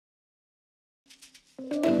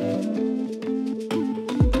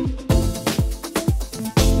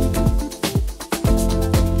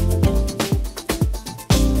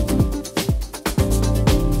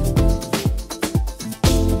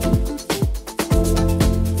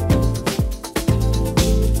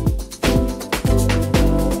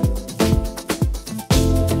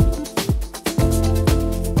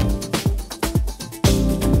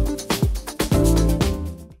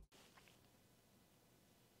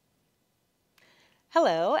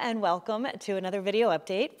Hello and welcome to another video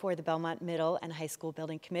update for the Belmont Middle and High School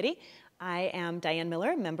Building Committee. I am Diane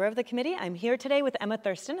Miller, member of the committee. I'm here today with Emma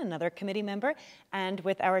Thurston, another committee member, and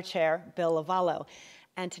with our chair, Bill Lovallo.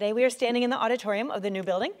 And today we are standing in the auditorium of the new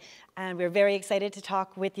building, and we're very excited to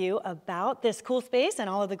talk with you about this cool space and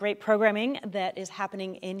all of the great programming that is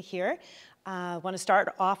happening in here. I want to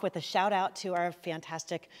start off with a shout out to our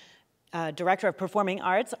fantastic Director of Performing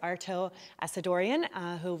Arts, Auditorium,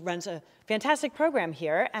 who runs a fantastic program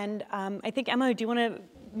here. And I think, Emma, do you want to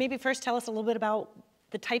maybe first tell us a little bit about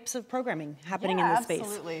the types of programming happening in this space?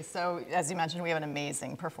 Absolutely. So, as you mentioned, we have an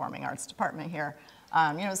amazing performing arts department here.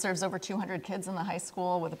 It serves over 200 kids in the high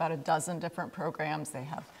school with about a dozen different programs. They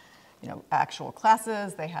have, actual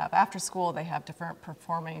classes. They have after school. They have different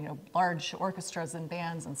performing, large orchestras and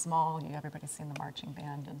bands and small. Everybody's seen the marching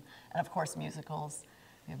band, and of course musicals.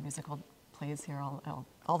 We have musical plays here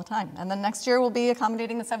all the time. And then next year we'll be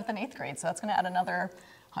accommodating the 7th and 8th grade. So that's going to add another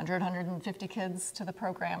 100, 150 kids to the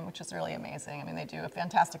program, which is really amazing. I mean, they do a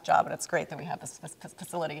fantastic job, and it's great that we have this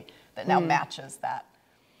facility that now matches that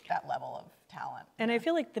level of talent. And I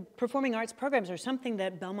feel like the performing arts programs are something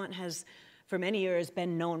that Belmont has for many years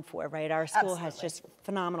been known for, right? Our school has just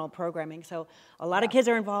phenomenal programming. So a lot of kids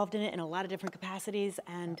are involved in it in a lot of different capacities,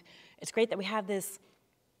 and it's great that we have this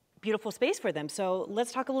beautiful space for them. So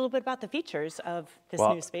let's talk a little bit about the features of this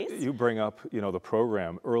new space. You bring up, the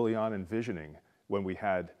program early on in visioning when we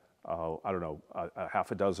had, I don't know, a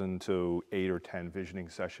half a dozen to 8 or 10 visioning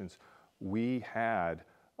sessions. We had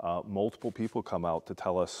multiple people come out to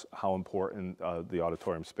tell us how important the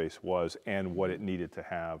auditorium space was and what it needed to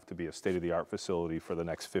have to be a state-of-the-art facility for the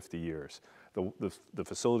next 50 years. The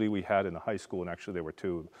facility we had in the high school, and actually there were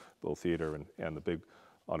two, the little theater and the big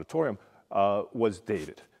auditorium, was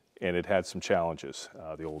dated. And it had some challenges.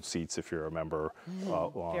 The old seats, if you remember.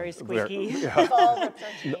 Very squeaky.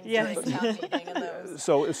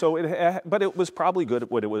 But it was probably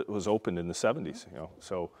good when it was opened in the 70s.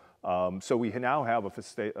 So we now have a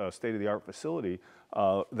state-of-the-art facility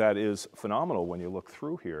that is phenomenal when you look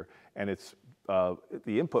through here. And it's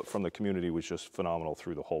the input from the community was just phenomenal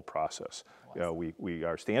through the whole process. We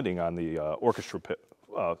are standing on the orchestra pit,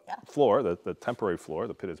 floor, the temporary floor.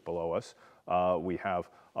 The pit is below us. We have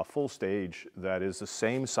a full stage that is the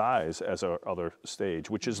same size as our other stage,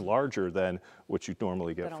 which is larger than what you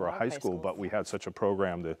normally get for a high school, but we had such a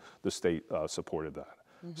program that the state supported that.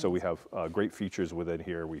 So we have great features within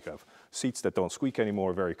here. We have seats that don't squeak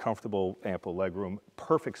anymore, very comfortable, ample legroom,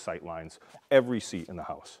 perfect sight lines, every seat in the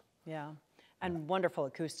house. Yeah. And wonderful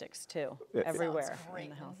acoustics too, everywhere in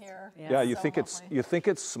the house. Here. Yeah, you think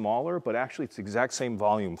it's smaller, but actually it's the exact same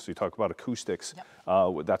volume. So you talk about acoustics.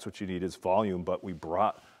 That's what you need is volume. But we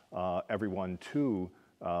brought everyone to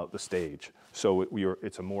the stage, so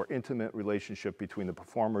it's a more intimate relationship between the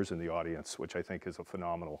performers and the audience, which I think is a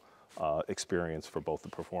phenomenal experience for both the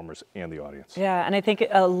performers and the audience. Yeah, and I think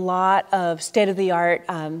a lot of state-of-the-art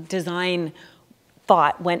design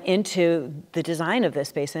thought went into the design of this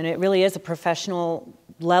space, and it really is a professional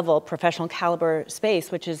level, professional caliber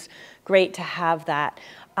space, which is great to have that.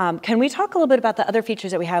 Can we talk a little bit about the other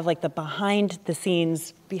features that we have, like the behind the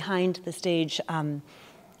scenes, behind the stage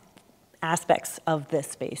aspects of this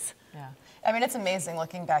space? Yeah, I mean, it's amazing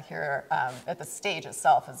looking back here at the stage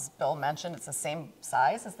itself. As Bill mentioned, it's the same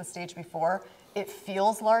size as the stage before. It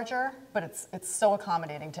feels larger, but it's so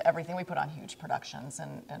accommodating to everything. We put on huge productions,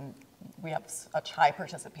 and we have such high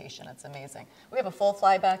participation. It's amazing. We have a full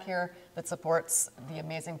flyback here that supports the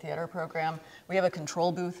amazing theater program. We have a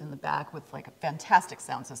control booth in the back with like a fantastic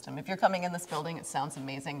sound system. If you're coming in this building, it sounds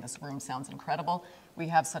amazing. This room sounds incredible. We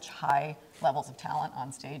have such high levels of talent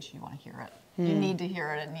on stage. You want to hear it. You need to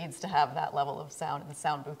hear it. It needs to have that level of sound, and the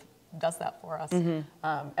sound booth does that for us. And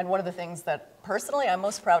one of the things that personally I'm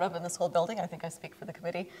most proud of in this whole building, I think I speak for the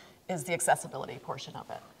committee, is the accessibility portion of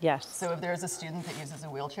it. Yes. So if there's a student that uses a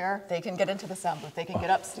wheelchair, they can get into the sound booth, they can get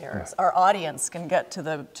upstairs. Our audience can get to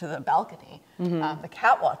the balcony. The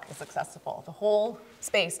catwalk is accessible. The whole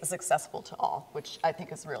space is accessible to all, which I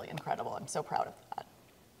think is really incredible. I'm so proud of that.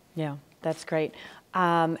 Yeah, that's great.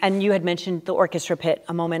 And you had mentioned the orchestra pit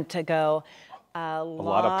a moment ago. a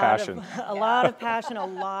lot of passion. A lot of passion, a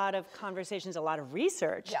lot of conversations, a lot of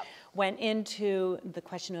research Yep. went into the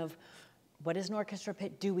question of what is an orchestra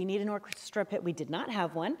pit? Do we need an orchestra pit? We did not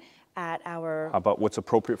have one at our... How about what's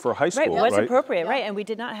appropriate for a high school, Right, what's right? appropriate, Yeah. right, and we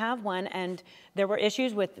did not have one, and there were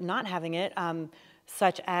issues with not having it,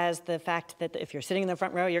 such as the fact that if you're sitting in the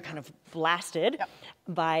front row, you're kind of blasted Yep.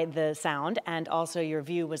 by the sound, and also your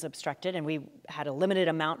view was obstructed, and we had a limited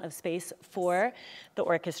amount of space for the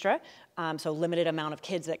orchestra, so limited amount of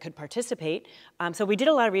kids that could participate. So we did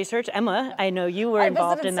a lot of research. Emma, I know you were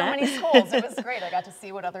involved in that. I visited so many schools. It was great. I got to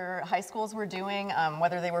see what other high schools were doing,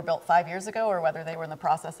 whether they were built 5 years ago or whether they were in the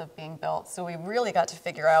process of being built. So we really got to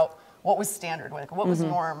figure out what was standard, what was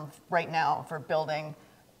norm right now for building,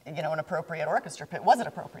 you know, an appropriate orchestra pit. Was it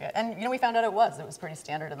appropriate? And you know, we found out it was. It was pretty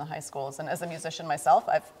standard in the high schools. And as a musician myself,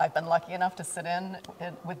 I've been lucky enough to sit in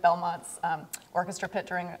with Belmont's orchestra pit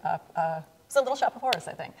during it's a Little Shop of Horrors,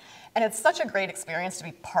 I think. And it's such a great experience to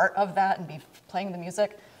be part of that and be playing the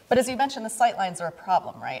music. But as you mentioned, the sight lines are a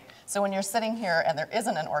problem, right? So when you're sitting here and there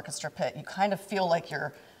isn't an orchestra pit, you kind of feel like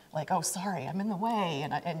you're like, oh, sorry, I'm in the way.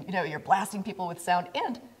 And you know, you're blasting people with sound.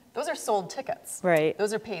 And those are sold tickets. Right.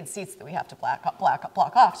 Those are paid seats that we have to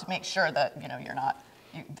block off to make sure that, you know,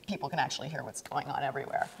 people can actually hear what's going on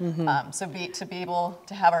everywhere. So to be able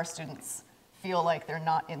to have our students feel like they're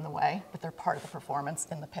not in the way, but they're part of the performance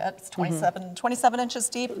in the pit. It's 27 inches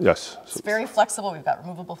deep. Yes. It's very flexible. We've got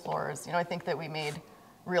removable floors. You know, I think that we made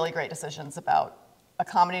really great decisions about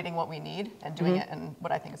accommodating what we need and doing it in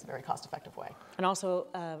what I think is a very cost-effective way. And also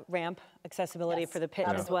ramp accessibility for the pit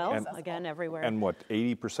as well, again, everywhere. And what,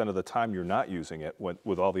 80% of the time you're not using it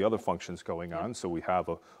with all the other functions going on. So we have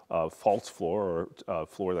a false floor or a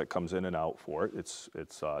floor that comes in and out for it. It's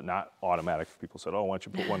not automatic. People said, oh, why don't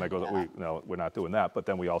you put one? I go, no, we're not doing that. But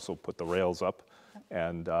then we also put the rails up,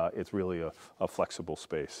 and it's really a flexible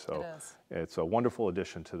space. So it's a wonderful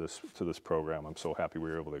addition to this program. I'm so happy we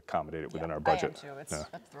were able to accommodate it within our budget. I am too.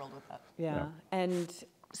 I'm thrilled with that. Yeah, and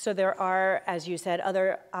so there are, as you said,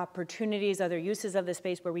 other opportunities, other uses of the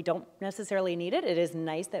space where we don't necessarily need it. It is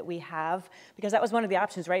nice that we have, because that was one of the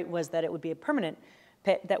options, right, was that it would be a permanent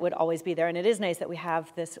pit that would always be there. And it is nice that we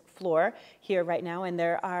have this floor here right now. And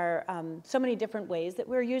there are so many different ways that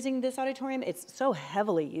we're using this auditorium. It's so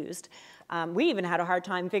heavily used. We even had a hard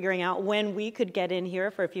time figuring out when we could get in here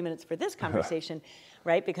for a few minutes for this conversation,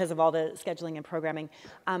 right, because of all the scheduling and programming.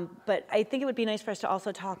 But I think it would be nice for us to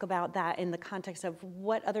also talk about that in the context of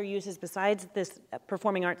what other uses besides this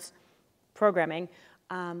performing arts programming,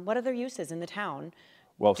 what other uses in the town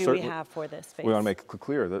do we have for this space? We want to make it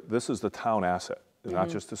clear that this is the town asset, not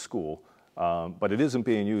just a school, but it isn't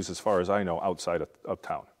being used, as far as I know, outside of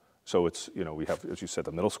town. So it's, you know, we have, as you said,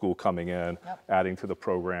 the middle school coming in, adding to the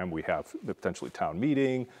program. We have the potentially town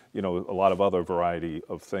meeting, you know, a lot of other variety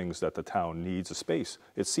of things that the town needs a space.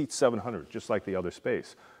 It seats 700, just like the other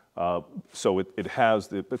space. So it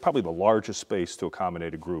has probably the largest space to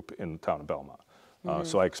accommodate a group in the town of Belmont.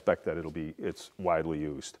 So I expect that it's widely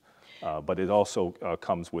used. But it also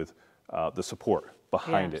comes with the support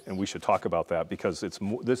behind it, and we should talk about that, because it's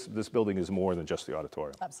this building is more than just the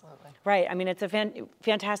auditorium. Absolutely. Right. I mean, it's a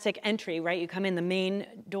fantastic entry, right? You come in the main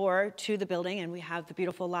door to the building, and we have the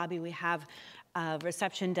beautiful lobby. We have a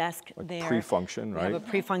reception desk there. Pre-function, right? We have a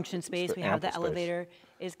pre-function space. We have the elevator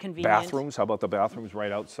is convenient. Bathrooms. How about the bathrooms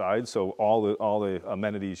right outside? So all the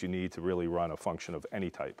amenities you need to really run a function of any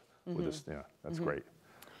type with this. Yeah, that's great.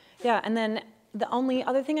 Yeah, and then the only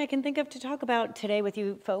other thing I can think of to talk about today with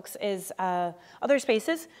you folks is other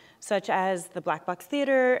spaces, such as the Black Box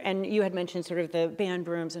Theater, and you had mentioned sort of the band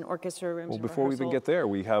rooms and orchestra rooms. Well, before we even get there,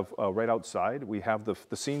 we have right outside, we have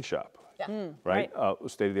the scene shop, right?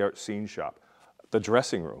 State-of-the-art scene shop. The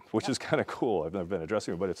dressing room, which is kind of cool. I've never been in a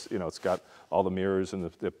dressing room, but it's, you know, it's got all the mirrors and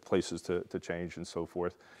the places to change and so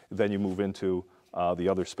forth. Then you move into the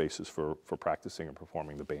other spaces for practicing and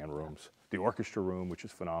performing, the band rooms, the orchestra room, which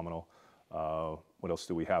is phenomenal. What else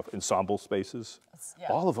do we have? Ensemble spaces.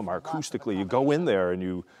 All of them are acoustically. You go in there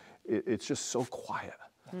and it's just so quiet.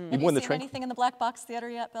 Have you seen anything in the Black Box Theater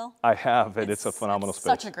yet, Bill? I have, and it's a phenomenal space.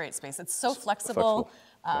 Such a great space. It's so flexible,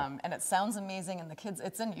 and it sounds amazing, and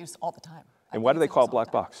it's in use all the time. And why do they call it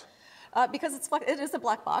Black Box? Because it is a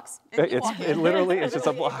black box. It literally is just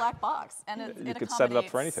a black box, and it could set it up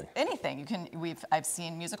for anything. Anything I've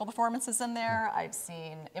seen musical performances in there. I've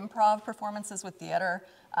seen improv performances with theater,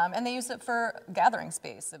 and they use it for gathering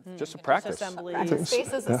space. Just to practice. Practice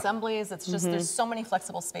spaces, assemblies. It's just there's so many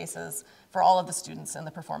flexible spaces for all of the students in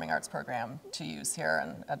the performing arts program to use here,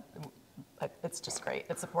 and it's just great.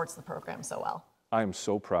 It supports the program so well. I am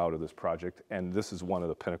so proud of this project, and this is one of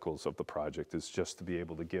the pinnacles of the project, is just to be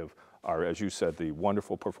able to give our, as you said, the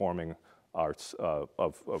wonderful performing arts of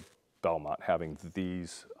Belmont, having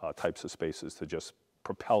these types of spaces to just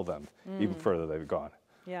propel them even further they've gone.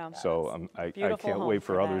 Yeah. So I Beautiful can't home wait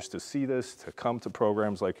for for others that. to see this, to come to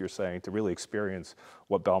programs like you're saying, to really experience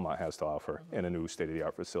what Belmont has to offer in a new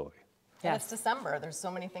state-of-the-art facility. And Yes. it's December. There's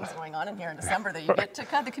so many things going on in here in December that you get to,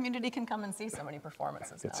 the community can come and see so many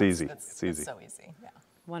performances now. It's easy. It's It's easy. so easy, yeah.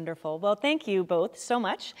 Wonderful. Well, thank you both so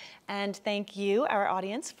much. And thank you, our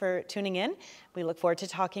audience, for tuning in. We look forward to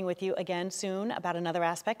talking with you again soon about another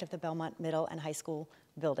aspect of the Belmont Middle and High School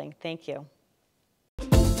building. Thank you.